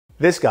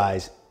This,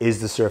 guys, is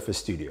the Surface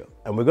Studio,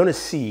 and we're gonna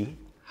see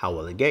how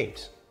well it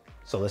games.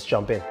 So let's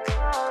jump in.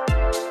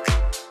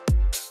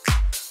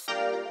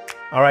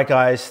 All right,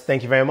 guys,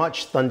 thank you very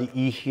much. Thunder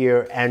E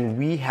here, and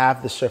we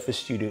have the Surface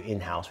Studio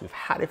in-house. We've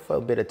had it for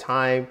a bit of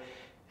time,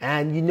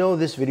 and you know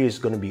this video is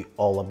gonna be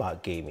all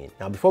about gaming.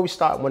 Now, before we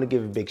start, I wanna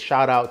give a big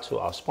shout out to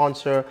our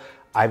sponsor,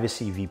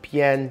 Ivacy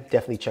VPN.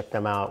 Definitely check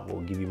them out.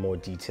 We'll give you more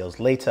details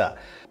later.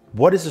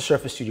 What is the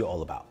Surface Studio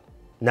all about?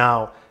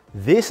 Now,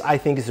 this, I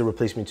think, is a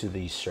replacement to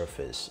the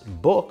Surface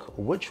Book,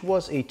 which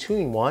was a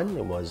two-in-one.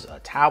 It was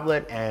a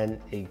tablet and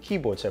a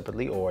keyboard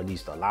separately, or at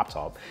least a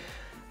laptop.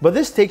 But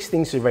this takes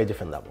things to a very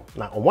different level.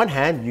 Now, on one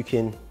hand, you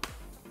can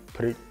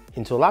put it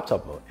into a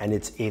laptop mode, and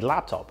it's a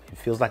laptop. It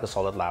feels like a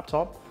solid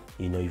laptop.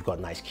 You know, you've got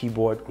a nice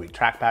keyboard, great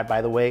trackpad, by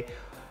the way.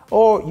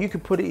 Or you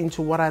could put it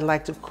into what I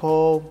like to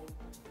call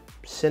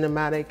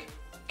cinematic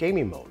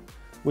gaming mode,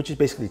 which is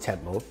basically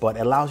temp mode, but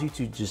allows you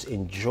to just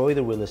enjoy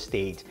the real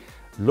estate,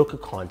 look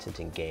at content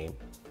in game.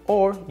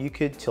 Or you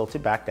could tilt it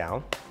back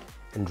down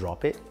and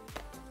drop it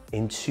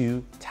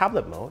into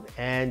tablet mode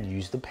and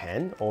use the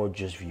pen or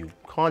just view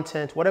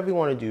content, whatever you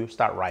want to do,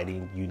 start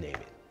writing, you name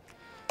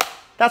it.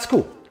 That's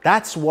cool.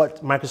 That's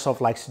what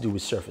Microsoft likes to do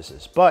with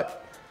Surfaces.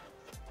 But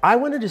I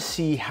wanted to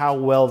see how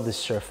well the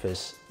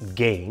Surface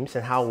games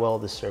and how well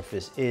the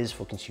Surface is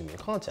for consuming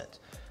content.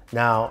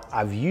 Now,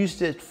 I've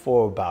used it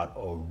for about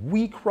a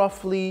week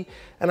roughly,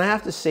 and I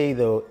have to say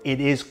though,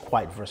 it is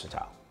quite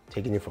versatile.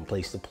 Taking it from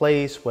place to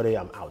place, whether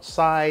I'm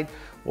outside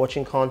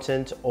watching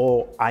content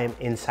or I am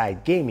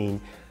inside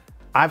gaming,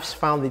 I've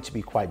found it to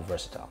be quite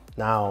versatile.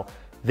 Now,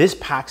 this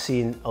packs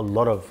in a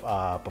lot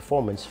of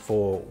performance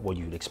for what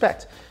you would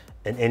expect.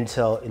 An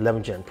Intel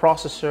 11th gen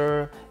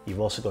processor, you've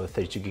also got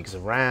 32 gigs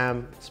of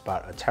RAM, it's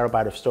about a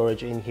terabyte of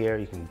storage in here,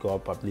 you can go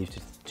up, I believe, to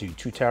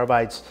 2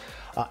 terabytes,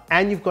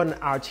 and you've got an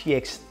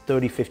RTX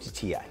 3050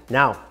 Ti.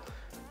 Now,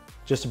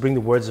 just to bring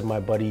the words of my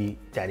buddy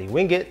Danny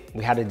Wingate,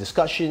 we had a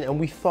discussion and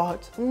we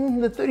thought,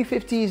 the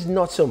 3050 is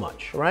not so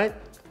much, right?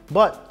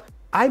 But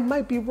I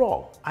might be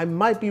wrong. I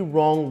might be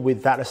wrong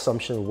with that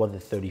assumption of what the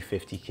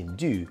 3050 can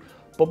do.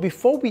 But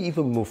before we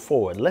even move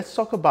forward, let's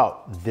talk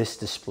about this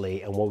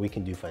display and what we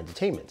can do for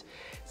entertainment.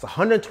 It's a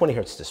 120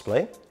 Hertz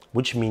display,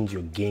 which means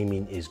your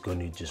gaming is going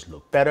to just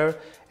look better.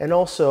 And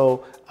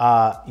also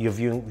your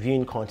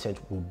viewing content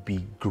will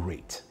be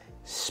great.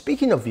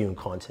 Speaking of viewing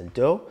content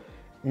though,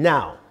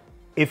 now,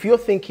 if you're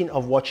thinking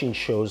of watching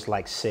shows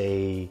like,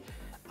 say,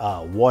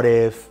 What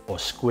If or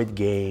Squid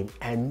Game,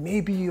 and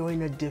maybe you're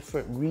in a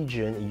different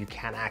region and you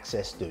can't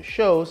access those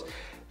shows,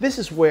 this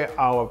is where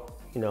our,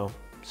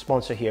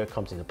 sponsor here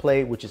comes into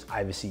play, which is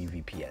Ivacy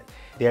VPN.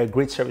 They're a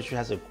great service which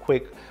has a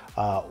quick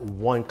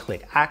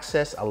one-click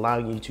access,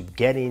 allowing you to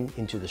get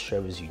into the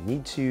servers you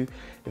need to.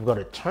 They've got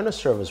a ton of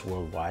servers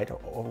worldwide,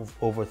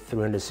 over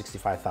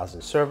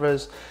 365,000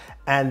 servers,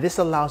 and this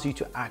allows you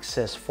to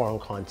access foreign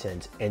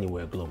content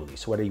anywhere globally.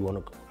 So whether you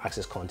want to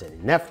access content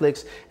in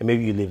Netflix, and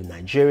maybe you live in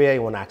Nigeria,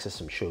 you want to access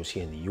some shows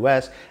here in the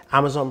US,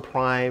 Amazon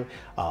Prime,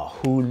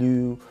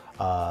 Hulu,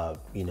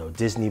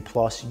 Disney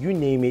Plus, you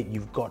name it,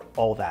 you've got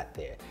all that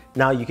there.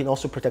 Now you can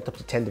also protect up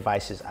to 10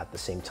 devices at the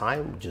same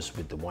time, just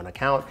with the one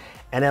account,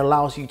 and it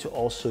allows you to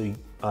also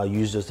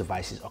use those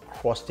devices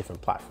across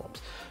different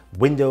platforms.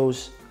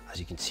 Windows, as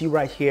you can see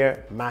right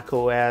here, Mac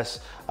OS,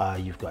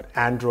 you've got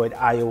Android,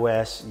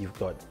 iOS, you've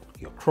got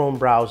your Chrome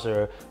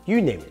browser,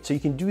 you name it. So you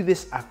can do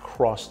this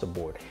across the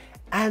board.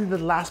 And the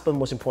last but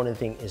most important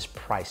thing is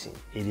pricing.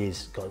 It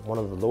is got one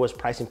of the lowest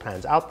pricing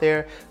plans out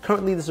there.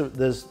 Currently,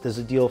 there's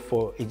a deal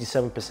for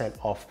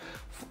 87% off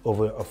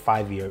over a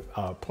 5-year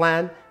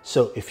plan.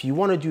 So if you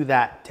want to do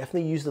that,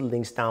 definitely use the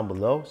links down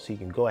below so you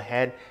can go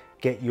ahead,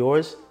 get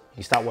yours, you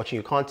can start watching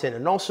your content,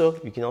 and also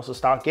you can also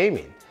start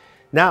gaming.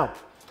 Now,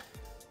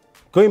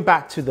 going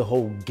back to the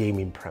whole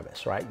gaming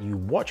premise, right? You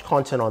watch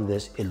content on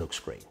this, it looks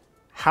great.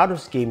 How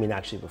does gaming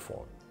actually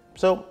perform?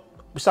 So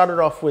we started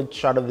off with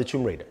Shadow of the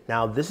Tomb Raider.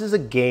 Now, this is a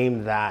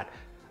game that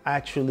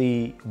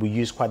actually we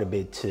use quite a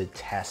bit to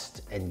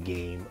test and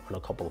game on a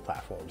couple of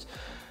platforms.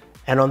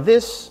 And on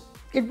this,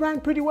 it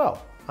ran pretty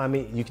well. I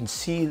mean, you can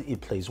see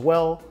it plays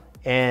well.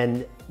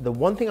 And the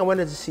one thing I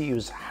wanted to see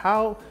was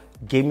how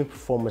gaming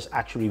performance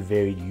actually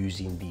varied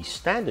using the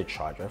standard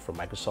charger from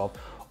Microsoft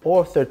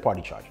or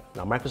third-party charger.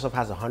 Now, Microsoft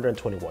has a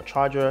 120-watt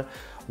charger,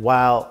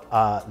 while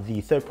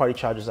the third-party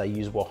chargers I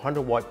use were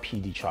 100-watt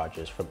PD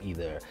chargers from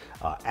either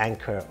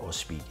Anker or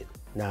Spigen.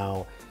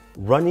 Now,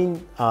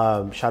 running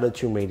Shadow of the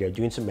Tomb Raider,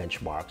 doing some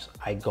benchmarks,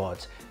 I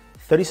got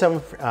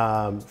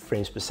 37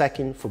 frames per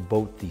second for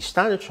both the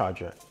standard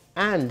charger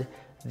and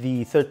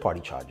the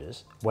third-party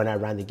chargers when I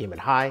ran the game at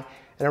high,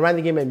 and I ran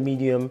the game at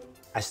medium.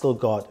 I still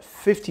got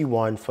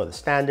 51 for the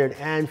standard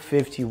and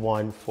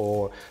 51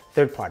 for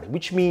third party,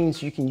 which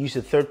means you can use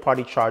the third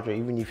party charger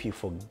even if you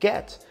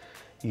forget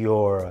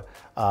your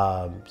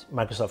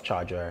Microsoft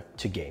charger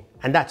to game.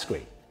 And that's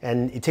great.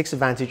 And it takes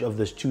advantage of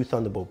those 2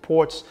 Thunderbolt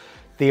ports.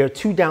 There are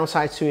 2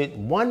 downsides to it.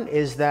 One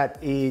is that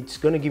it's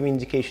going to give you an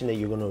indication that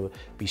you're going to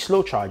be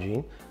slow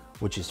charging,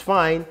 which is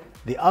fine.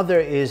 The other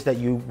is that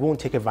you won't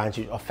take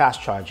advantage of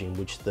fast charging,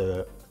 which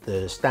the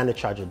the standard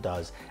charger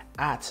does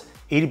at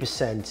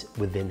 80%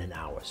 within an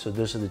hour. So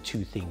those are the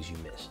two things you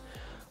miss.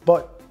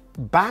 But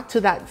back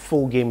to that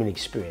full gaming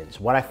experience,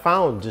 what I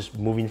found just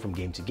moving from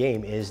game to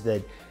game is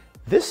that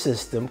this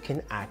system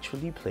can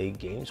actually play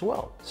games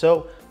well.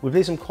 So we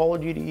played some Call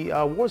of Duty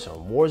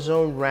Warzone.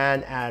 Warzone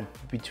ran at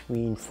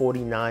between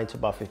 49 to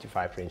about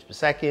 55 frames per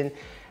second,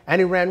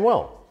 and it ran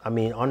well. I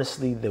mean,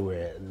 honestly, there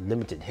were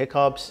limited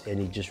hiccups, and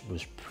it just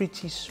was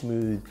pretty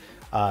smooth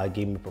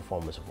gaming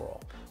performance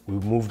overall. We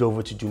moved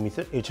over to Doom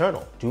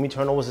Eternal. Doom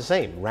Eternal was the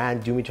same. Ran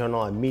Doom Eternal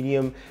on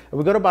medium, and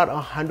we got about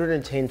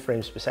 110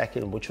 frames per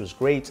second, which was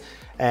great.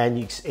 And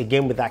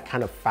again, with that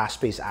kind of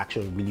fast-paced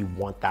action, you really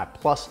want that.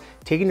 Plus,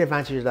 taking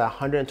advantage of that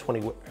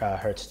 120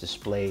 hertz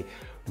display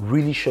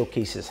really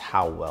showcases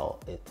how well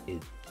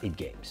it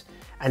games.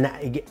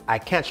 And I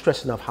can't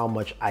stress enough how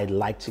much I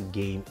like to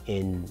game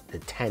in the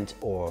tent,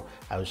 or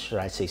should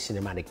I say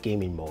cinematic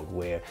gaming mode,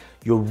 where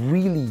you're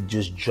really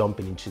just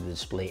jumping into the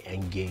display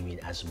and gaming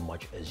as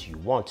much as you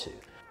want to.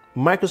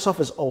 Microsoft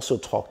has also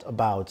talked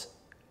about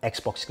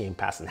Xbox Game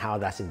Pass and how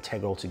that's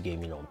integral to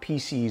gaming on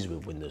PCs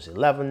with Windows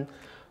 11.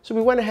 So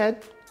we went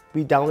ahead,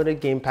 we downloaded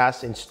Game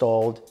Pass,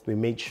 installed, we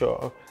made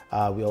sure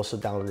we also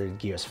downloaded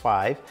Gears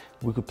 5.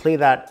 We could play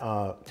that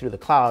through the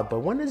cloud, but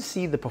wanted to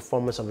see the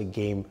performance of a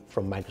game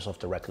from Microsoft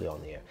directly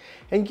on the air.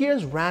 And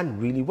Gears ran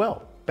really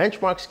well.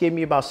 Benchmarks gave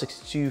me about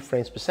 62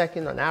 frames per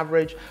second on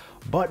average,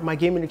 but my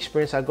gaming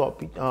experience, I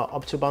got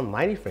up to about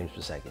 90 frames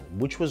per second,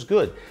 which was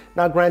good.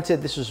 Now,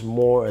 granted, this was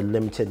more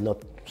limited,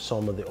 not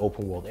some of the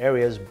open world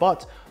areas,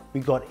 but we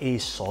got a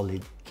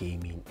solid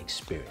gaming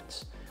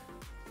experience.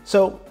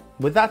 So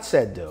with that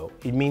said though,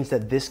 it means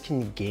that this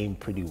can game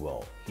pretty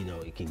well. You know,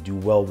 it can do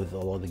well with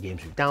all of the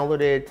games we've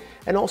downloaded,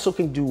 and also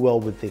can do well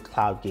with the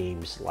cloud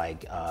games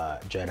like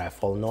Jedi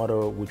Fallen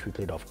Order, which we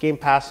played off Game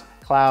Pass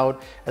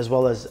Cloud, as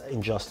well as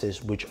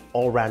Injustice, which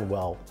all ran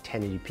well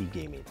 1080p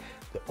gaming.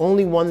 The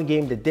only one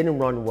game that didn't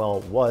run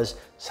well was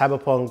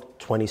Cyberpunk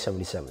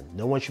 2077.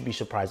 No one should be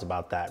surprised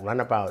about that.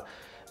 Ran about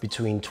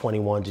between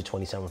 21 to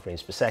 27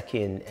 frames per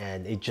second,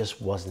 and it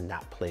just wasn't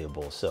that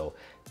playable. So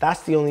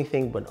that's the only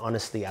thing, but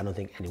honestly, I don't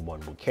think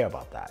anyone would care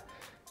about that.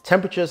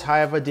 Temperatures,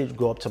 however, did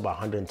go up to about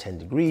 110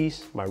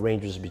 degrees. My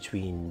range was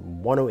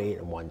between 108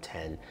 and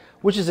 110,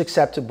 which is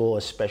acceptable,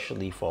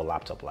 especially for a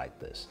laptop like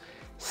this.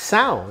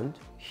 Sound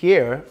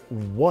here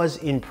was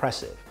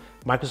impressive.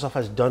 Microsoft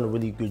has done a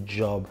really good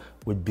job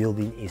with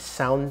building a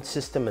sound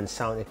system and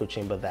sound echo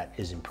chamber that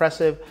is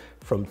impressive,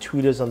 from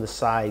tweeters on the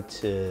side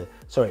to,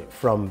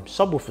 from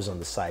subwoofers on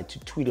the side to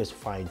tweeters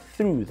flying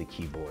through the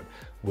keyboard,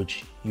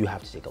 which you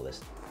have to take a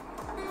listen.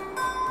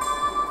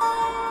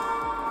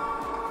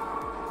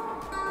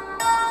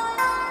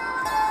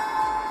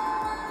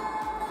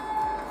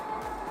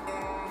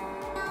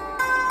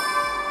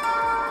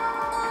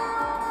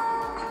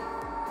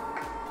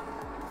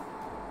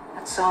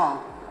 That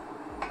song,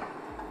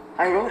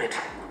 I wrote it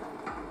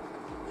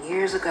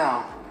years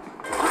ago.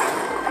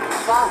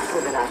 Faster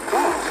than I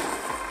thought.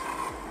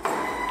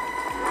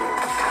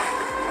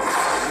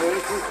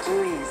 Make it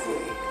too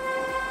easy.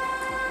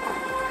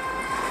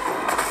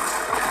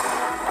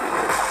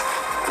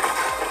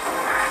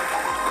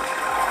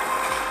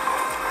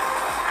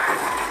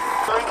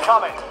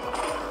 Incoming.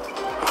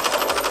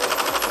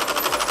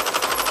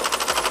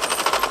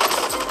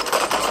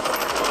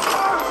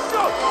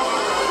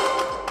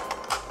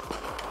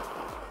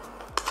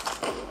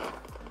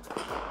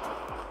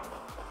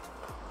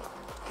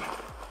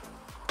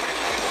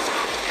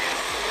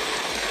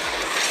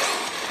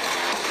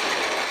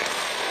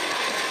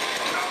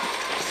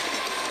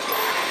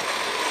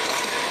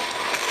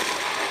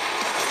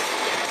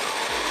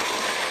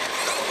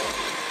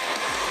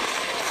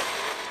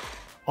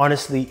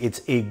 Honestly,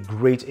 it's a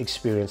great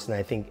experience, and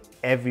I think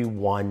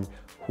everyone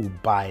who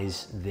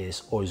buys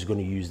this or is going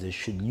to use this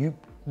should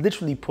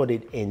literally put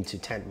it into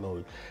tent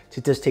mode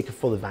to just take a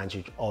full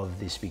advantage of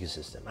this speaker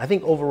system. I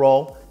think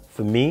overall,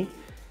 for me,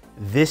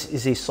 this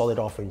is a solid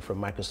offering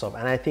from Microsoft,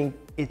 and I think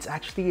it's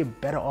actually a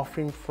better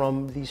offering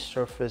from the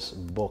Surface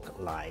Book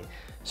line.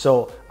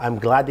 So I'm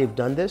glad they've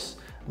done this.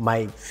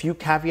 My few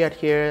caveat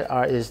here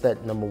is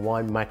that number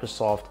one,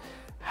 Microsoft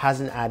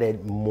hasn't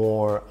added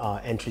more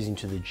entries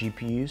into the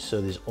GPU, so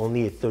there's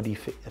only a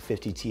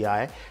 3050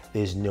 Ti.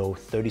 There's no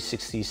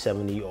 3060,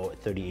 70, or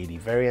 3080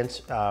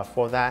 variants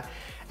for that.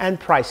 And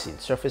pricing,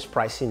 Surface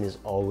pricing is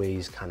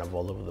always kind of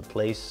all over the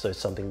place, so it's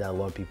something that a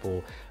lot of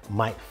people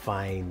might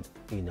find,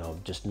 you know,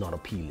 just not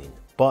appealing.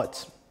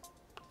 But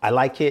I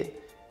like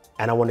it,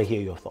 and I want to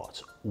hear your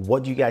thoughts.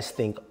 What do you guys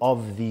think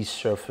of the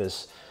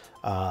Surface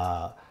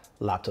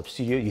Laptop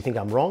Studio? You think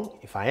I'm wrong?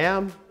 If I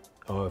am,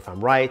 or if I'm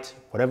right,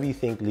 whatever you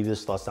think, leave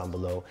those thoughts down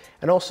below.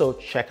 And also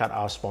check out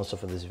our sponsor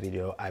for this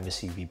video,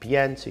 Ivacy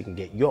VPN, so you can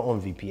get your own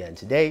VPN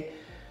today.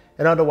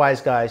 And otherwise,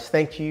 guys,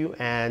 thank you,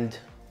 and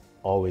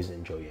always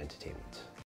enjoy your entertainment.